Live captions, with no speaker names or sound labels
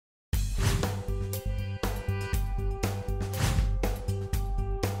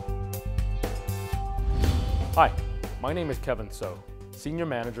Hi, my name is Kevin So, Senior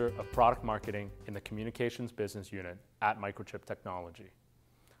Manager of Product Marketing in the Communications Business Unit at Microchip Technology.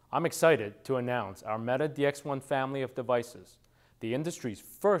 I'm excited to announce our META-DX1 family of devices, the industry's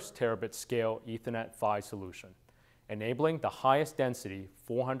first Terabit-Scale Ethernet PHY solution, enabling the highest density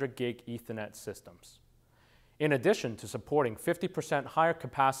 400 gig Ethernet systems. In addition to supporting 50% higher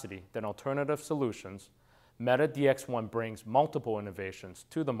capacity than alternative solutions, META-DX1 brings multiple innovations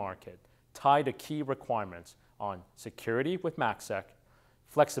to the market tied to key requirements on security with MACsec,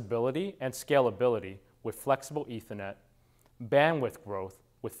 flexibility and scalability with flexible Ethernet, bandwidth growth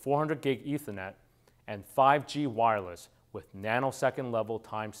with 400 gig Ethernet, and 5G wireless with nanosecond level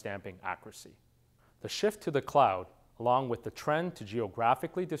timestamping accuracy. The shift to the cloud, along with the trend to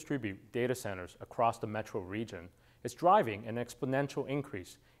geographically distribute data centers across the metro region, is driving an exponential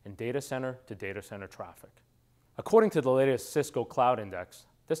increase in data center to data center traffic. According to the latest Cisco Cloud Index,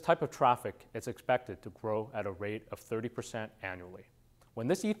 this type of traffic is expected to grow at a rate of 30% annually. When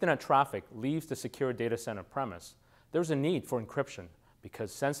this Ethernet traffic leaves the secure data center premise, there's a need for encryption because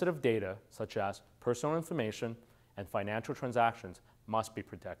sensitive data, such as personal information and financial transactions, must be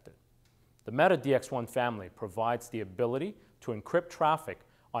protected. The META-DX1 family provides the ability to encrypt traffic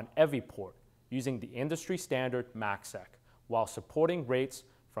on every port using the industry standard MACsec while supporting rates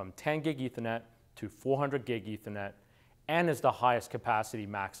from 10 gig Ethernet to 400 gig Ethernet and is the highest capacity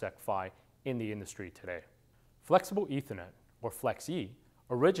MACsec PHY in the industry today. Flexible Ethernet, or FlexE,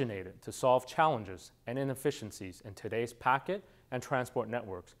 originated to solve challenges and inefficiencies in today's packet and transport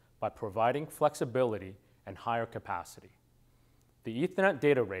networks by providing flexibility and higher capacity. The Ethernet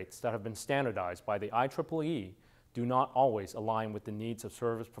data rates that have been standardized by the IEEE do not always align with the needs of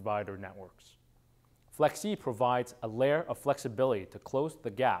service provider networks. FlexE provides a layer of flexibility to close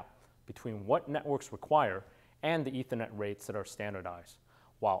the gap between what networks require and the Ethernet rates that are standardized,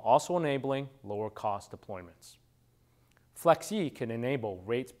 while also enabling lower cost deployments. FlexE can enable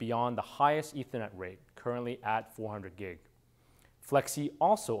rates beyond the highest Ethernet rate, currently at 400 gig. FlexE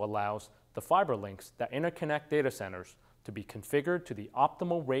also allows the fiber links that interconnect data centers to be configured to the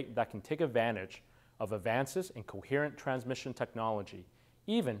optimal rate that can take advantage of advances in coherent transmission technology,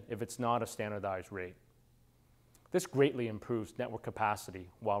 even if it's not a standardized rate. This greatly improves network capacity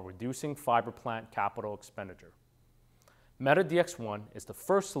while reducing fiber plant capital expenditure. META-DX1 is the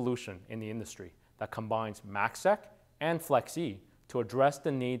first solution in the industry that combines MACsec and FlexE to address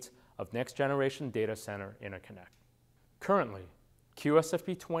the needs of next-generation data center interconnect. Currently,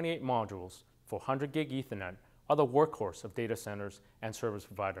 QSFP28 modules for 100 gig Ethernet are the workhorse of data centers and service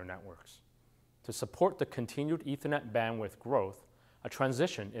provider networks. To support the continued Ethernet bandwidth growth, a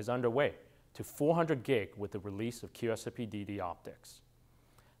transition is underway to 400 gig with the release of QSFP-DD optics.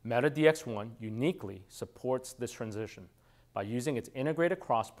 META-DX1 uniquely supports this transition by using its integrated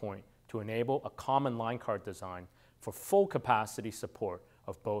crosspoint to enable a common line card design for full capacity support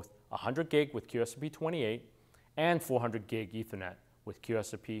of both 100 gig with QSFP28 and 400 gig Ethernet with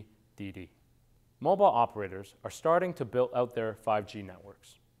QSFP-DD. Mobile operators are starting to build out their 5G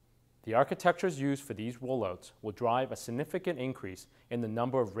networks. The architectures used for these rollouts will drive a significant increase in the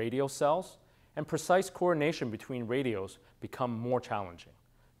number of radio cells, and precise coordination between radios become more challenging,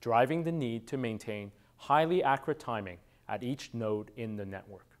 driving the need to maintain highly accurate timing at each node in the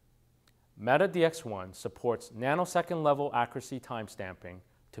network. META-DX1 supports nanosecond level accuracy timestamping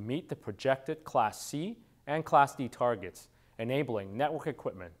to meet the projected Class C and Class D targets, enabling network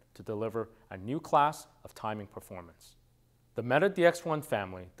equipment to deliver a new class of timing performance. The META-DX1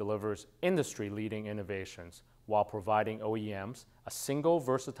 family delivers industry-leading innovations while providing OEMs a single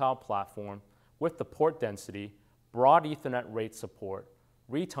versatile platform with the port density, broad Ethernet rate support,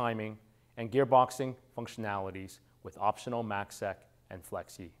 retiming, and gearboxing functionalities with optional MACsec and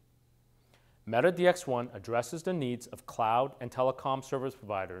FlexE. META-DX1 addresses the needs of cloud and telecom service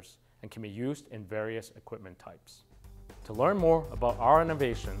providers and can be used in various equipment types. To learn more about our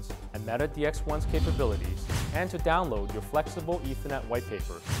innovations and META-DX1's capabilities, and to download your flexible Ethernet white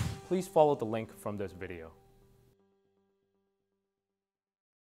paper, please follow the link from this video.